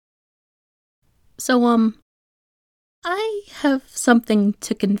So, I have something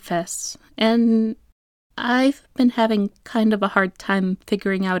to confess, and I've been having kind of a hard time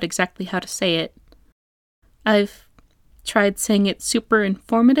figuring out exactly how to say it. I've tried saying it super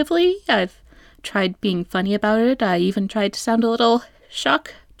informatively, I've tried being funny about it, I even tried to sound a little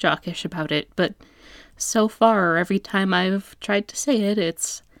shock jockish about it, but so far, every time I've tried to say it,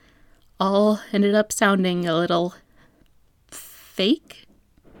 it's all ended up sounding a little fake.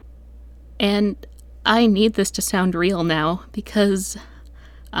 And I need this to sound real now, because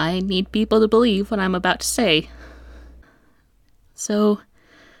I need people to believe what I'm about to say. So,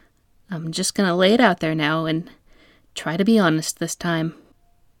 I'm just gonna lay it out there now and try to be honest this time.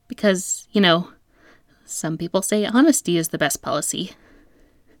 Because, some people say honesty is the best policy.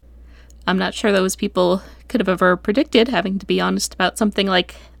 I'm not sure those people could have ever predicted having to be honest about something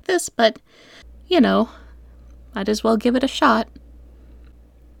like this, but, might as well give it a shot.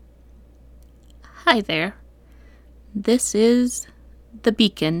 Hi there. This is The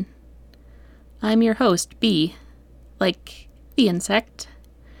Beacon. I'm your host, Bee, like the insect,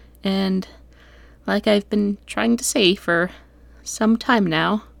 and like I've been trying to say for some time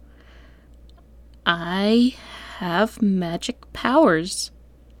now, I have magic powers.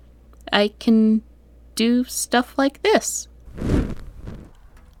 I can do stuff like this.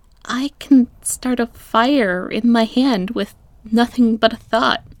 I can start a fire in my hand with nothing but a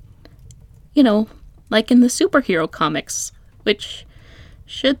thought. Like in the superhero comics, which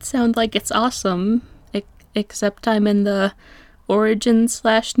should sound like it's awesome, except I'm in the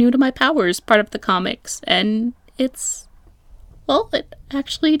origin/new to my powers part of the comics, and it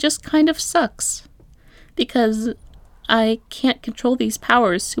actually just kind of sucks. Because I can't control these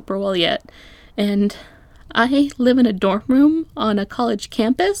powers super well yet, and I live in a dorm room on a college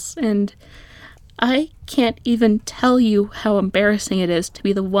campus, and I can't even tell you how embarrassing it is to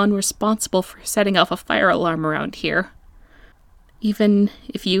be the one responsible for setting off a fire alarm around here. Even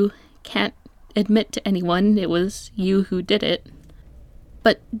if you can't admit to anyone it was you who did it.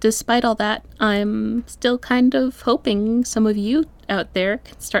 But despite all that, I'm still kind of hoping some of you out there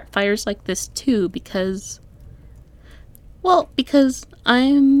can start fires like this too, because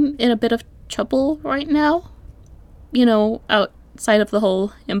I'm in a bit of trouble right now. Outside of the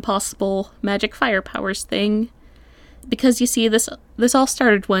whole impossible magic fire powers thing. Because you see, this all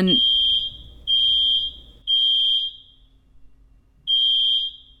started when...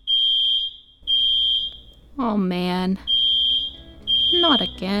 Oh man. Not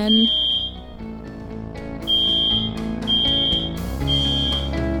again.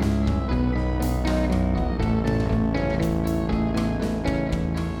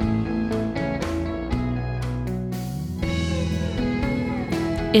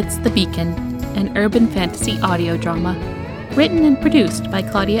 It's The Beacon, an urban fantasy audio drama, written and produced by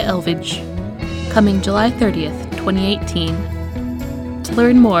Claudia Elvidge, coming July 30th, 2018. To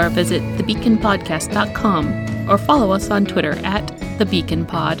learn more, visit thebeaconpodcast.com or follow us on Twitter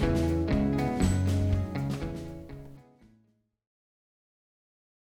 @thebeaconpod.